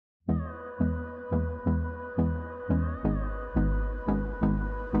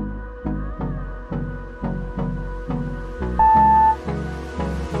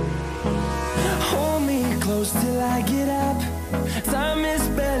close till I get up. Time is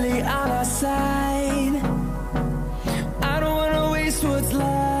barely on our side. I don't wanna waste what's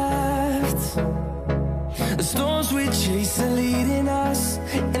left. The storms we chase are leading us,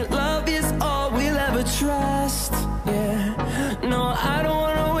 and love is all we'll ever trust. Yeah, no, I don't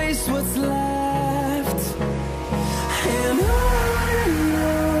wanna waste what's left. And on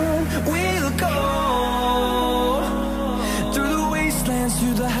we'll go, through the wastelands,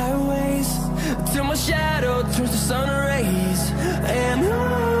 through the highways, till my shadow turns to sun rays. And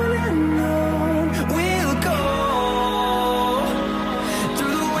on we'll go,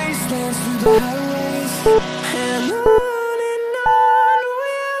 through the wastelands, through the highways, and on.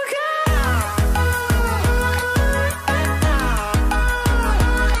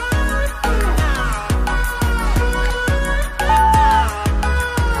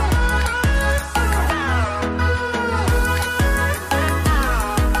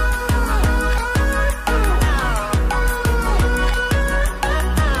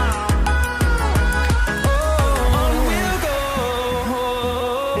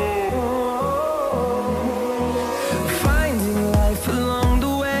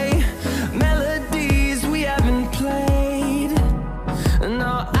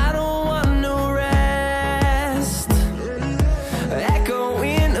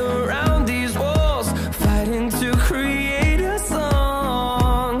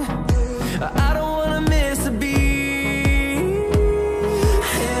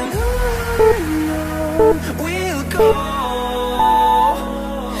 We'll go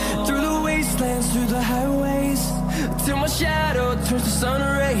through the wastelands, through the highways, till my shadow turns to sun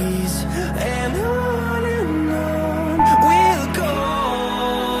rays. And on we'll go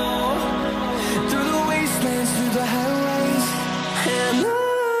through the wastelands, through the highways, and on.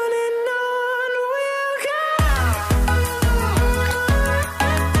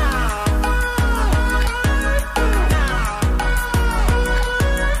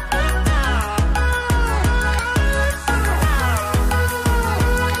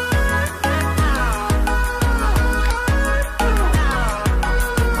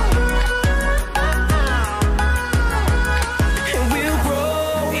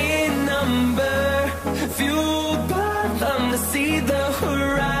 See the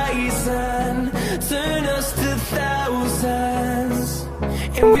horizon turn us to thousands,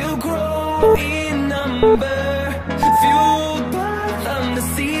 and we'll grow in number, fueled by them. To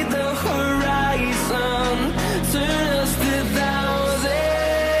see the horizon turn us to thousands,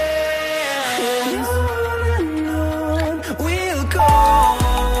 and on we'll go,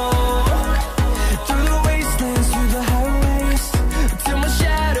 through the wastelands, through the highways, till my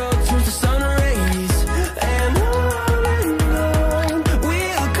shadow turns to sun rays. And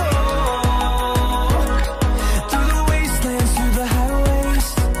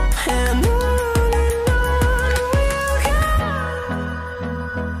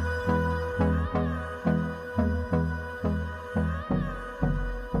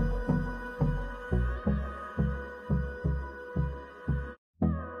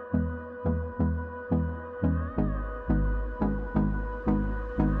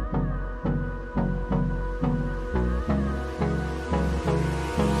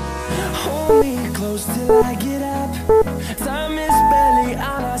hold me close till I get up. Time is barely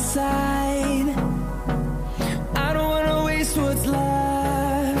on our side. I don't wanna waste what's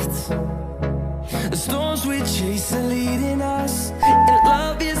left. The storms we chase are leading us, and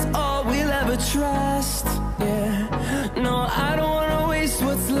love is all we'll ever trust. Yeah, no, I don't wanna waste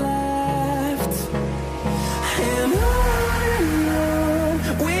what's left. And on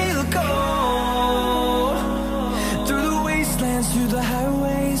we'll go, through the wastelands, through the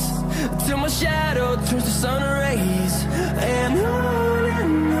highways, till my shadow turns to sun rays. And on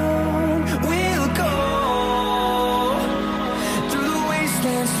we'll go, through the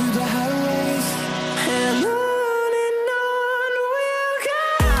wastelands, through the highways, and on.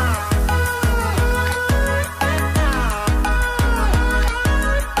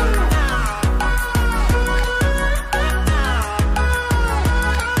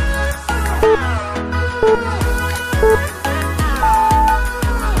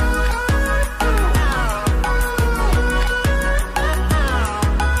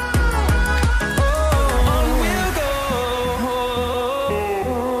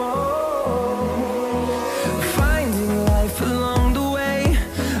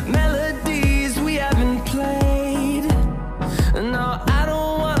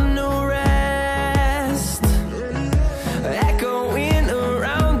 Echoing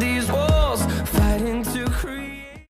around these walls, fighting to create